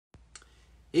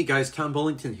Hey guys, Tom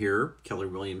Bullington here, Keller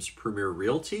Williams Premier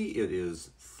Realty. It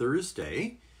is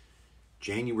Thursday,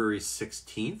 January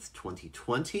 16th,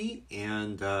 2020,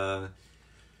 and a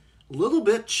little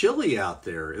bit chilly out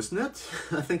there, isn't it?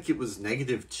 I think it was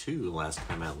 -2 last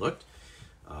time I looked.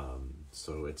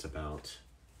 So it's about,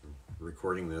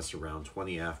 recording this around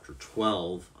 20 after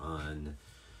 12 on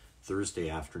Thursday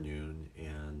afternoon,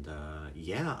 and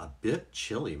yeah, a bit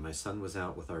chilly. My son was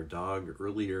out with our dog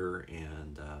earlier,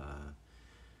 and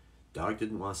dog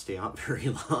didn't want to stay out very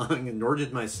long, and nor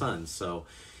did my son. So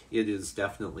it is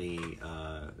definitely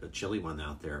a chilly one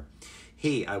out there.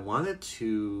 Hey, I wanted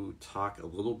to talk a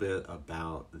little bit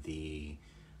about the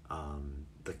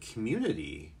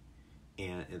community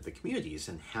and the communities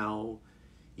and how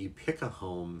you pick a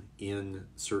home in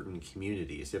certain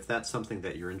communities, if that's something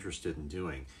that you're interested in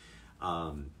doing.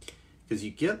 Because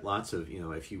you get lots of,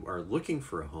 if you are looking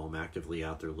for a home, actively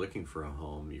out there looking for a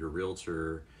home, your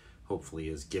realtor hopefully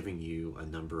is giving you a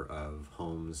number of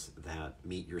homes that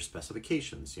meet your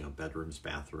specifications, bedrooms,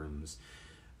 bathrooms,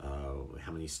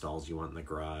 how many stalls you want in the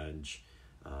garage,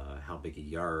 how big a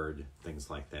yard, things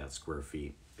like that, square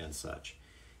feet and such.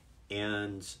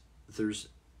 And there's,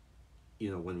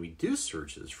 when we do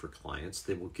searches for clients,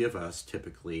 they will give us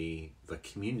typically the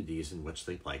communities in which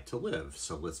they'd like to live.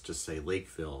 So let's just say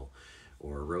Lakeville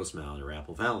or Rosemount or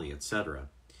Apple Valley, etc.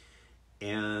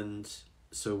 And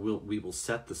so we will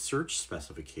set the search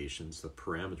specifications, the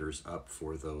parameters up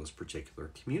for those particular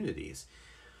communities.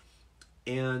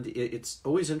 And it's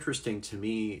always interesting to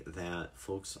me that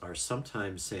folks are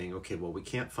sometimes saying, okay, well, we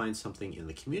can't find something in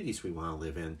the communities we want to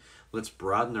live in. Let's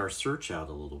broaden our search out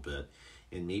a little bit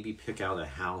and maybe pick out a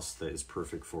house that is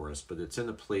perfect for us, but it's in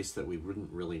a place that we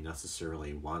wouldn't really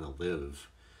necessarily want to live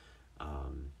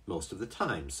most of the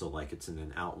time. So like it's in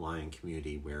an outlying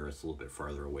community where it's a little bit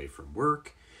farther away from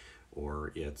work,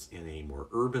 or it's in a more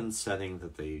urban setting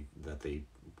that they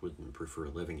wouldn't prefer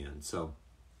living in. So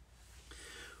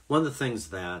one of the things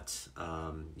that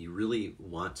you really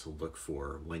want to look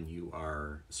for when you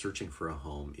are searching for a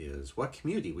home is, what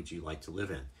community would you like to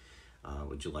live in?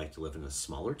 Would you like to live in a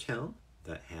smaller town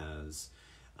that has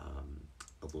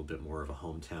a little bit more of a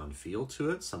hometown feel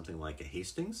to it, something like a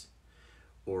Hastings?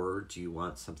 Or do you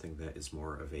want something that is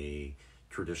more of a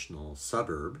traditional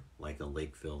suburb, like a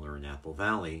Lakeville or an Apple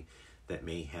Valley, that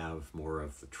may have more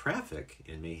of the traffic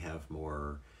and may have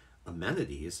more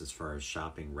amenities as far as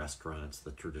shopping, restaurants,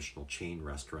 the traditional chain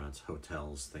restaurants,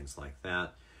 hotels, things like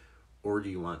that? Or do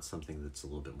you want something that's a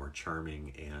little bit more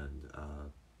charming and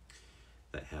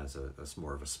that has a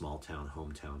more of a small town,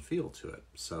 hometown feel to it?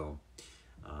 So,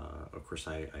 of course,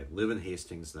 I live in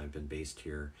Hastings and I've been based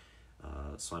here,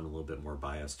 so I'm a little bit more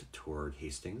biased toward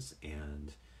Hastings,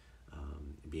 and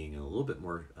being a little bit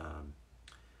more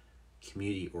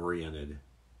community-oriented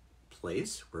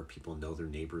place where people know their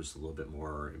neighbors a little bit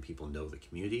more and people know the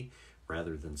community,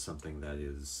 rather than something that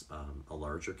is a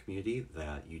larger community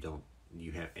that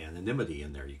you have anonymity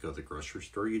in there. You go to the grocery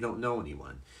store, you don't know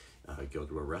anyone. Go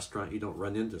to a restaurant, you don't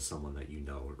run into someone that you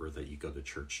know or that you go to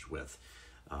church with.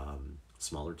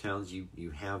 Smaller towns,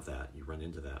 you have that. You run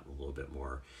into that a little bit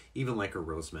more. Even like a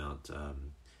Rosemount,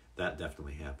 that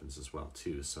definitely happens as well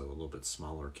too. So a little bit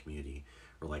smaller community,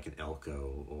 or like an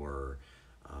Elko, or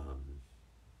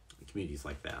communities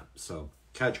like that. So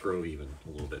Cottage Grove even a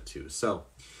little bit too. So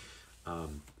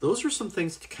those are some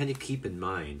things to kind of keep in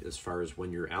mind as far as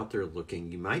when you're out there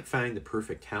looking. You might find the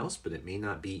perfect house, but it may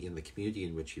not be in the community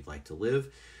in which you'd like to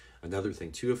live. Another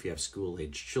thing too, if you have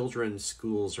school-age children,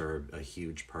 schools are a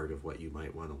huge part of what you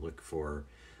might want to look for.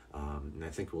 And I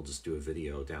think we'll just do a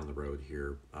video down the road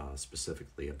here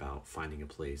specifically about finding a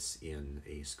place in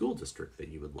a school district that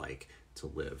you would like to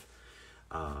live.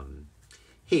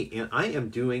 Hey, and I am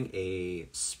doing a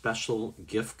special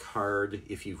gift card.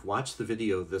 If you've watched the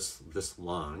video this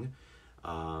long,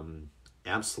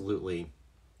 absolutely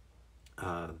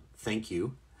thank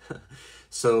you.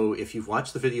 So if you've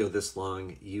watched the video this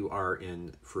long, you are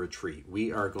in for a treat.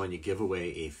 We are going to give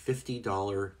away a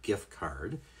 $50 gift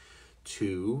card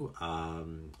to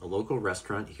a local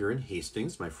restaurant here in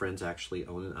Hastings. My friends actually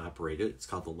own and operate it. It's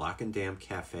called the Lock and Dam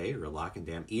Cafe, or a Lock and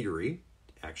Dam Eatery,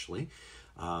 actually.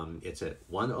 It's at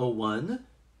 101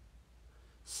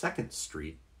 2nd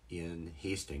Street in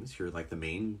Hastings, here, like the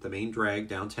main drag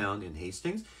downtown in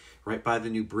Hastings, right by the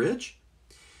new bridge.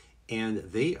 And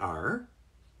they are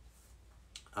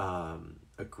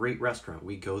a great restaurant.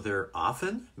 We go there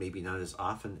often, maybe not as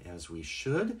often as we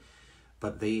should,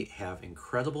 but they have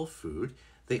incredible food.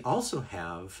 They also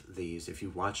have these, if you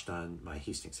watched on my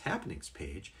Hastings Happenings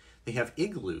page, they have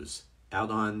igloos out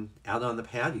on the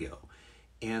patio,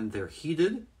 and they're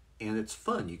heated and it's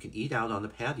fun. You can eat out on the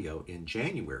patio in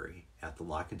January at the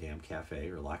Lock and Dam Cafe,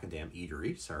 or Lock and Dam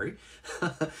Eatery, sorry.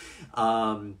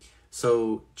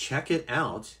 So check it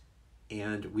out,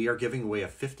 and we are giving away a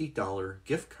 $50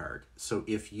 gift card. So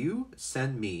if you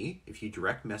send me, if you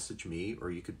direct message me,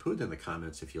 or you could put it in the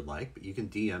comments if you like, but you can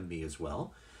DM me as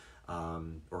well,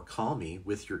 or call me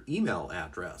with your email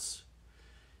address.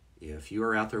 If you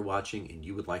are out there watching and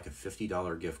you would like a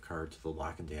 $50 gift card to the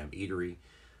Lock and Dam Eatery,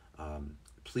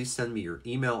 please send me your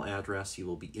email address. You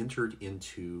will be entered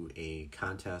into a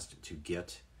contest to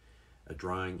get a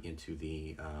drawing into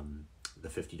the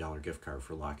 $50 gift card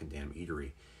for Lock and Dam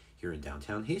Eatery here in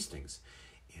downtown Hastings.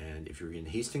 And if you're in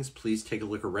Hastings, please take a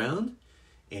look around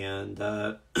and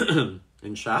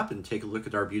and shop and take a look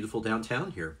at our beautiful downtown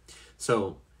here.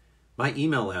 So my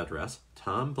email address,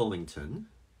 Tom Bullington,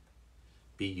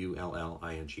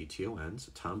 Bullington,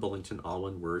 so Tom Bullington, all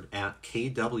one word, at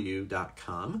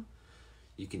kw.com.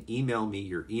 You can email me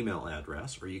your email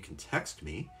address, or you can text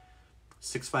me,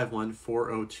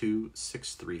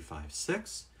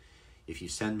 651-402-6356. If you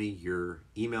send me your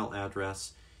email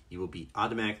address, you will be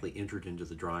automatically entered into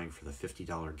the drawing for the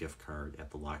 $50 gift card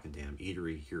at the Lock and Dam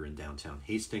Eatery here in downtown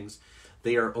Hastings.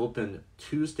 They are open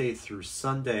Tuesday through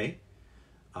Sunday.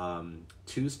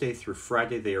 Tuesday through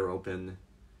Friday they are open.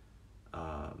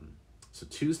 So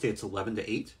Tuesday it's 11 to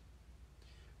 8.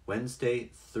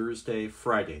 Wednesday, Thursday,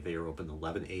 Friday they are open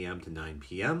 11 a.m. to 9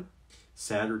 p.m.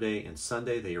 Saturday and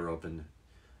Sunday they are open.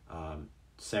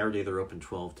 Saturday they're open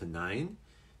 12 to 9.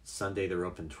 Sunday they're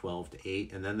open 12 to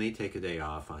 8, and then they take a day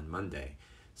off on Monday,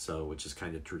 so which is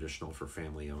kind of traditional for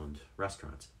family-owned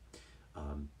restaurants.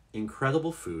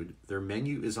 Incredible food. Their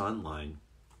menu is online.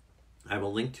 I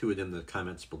will link to it in the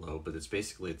comments below, but it's the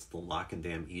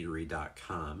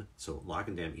lockanddameatery.com, so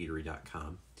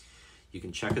lockanddameatery.com. You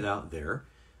can check it out there.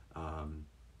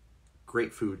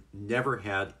 Great food. Never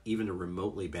had even a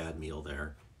remotely bad meal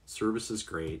there. Service is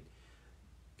great.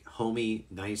 Homey,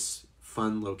 nice,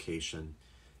 fun location.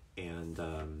 And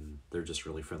they're just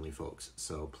really friendly folks.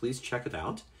 So please check it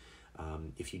out.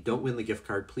 If you don't win the gift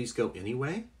card, please go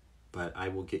anyway, but I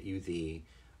will get you the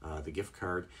gift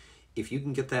card. If you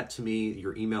can get that to me,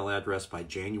 your email address, by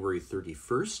January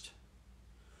 31st,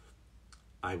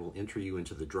 I will enter you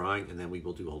into the drawing, and then we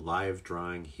will do a live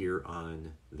drawing here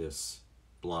on this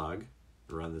blog,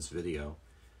 or on this video,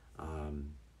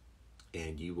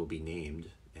 and you will be named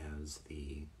as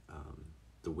the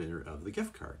winner of the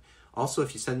gift card. Also,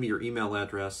 if you send me your email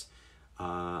address,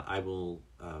 I will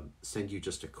send you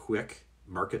just a quick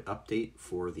market update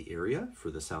for the area,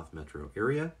 for the South Metro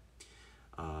area.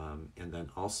 And then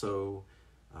also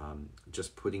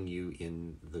just putting you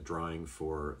in the drawing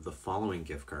for the following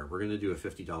gift card. We're going to do a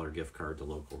 $50 gift card to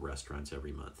local restaurants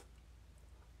every month.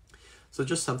 So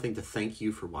just something to thank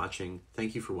you for watching.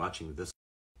 Thank you for watching this.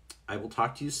 I will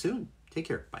talk to you soon. Take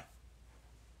care. Bye.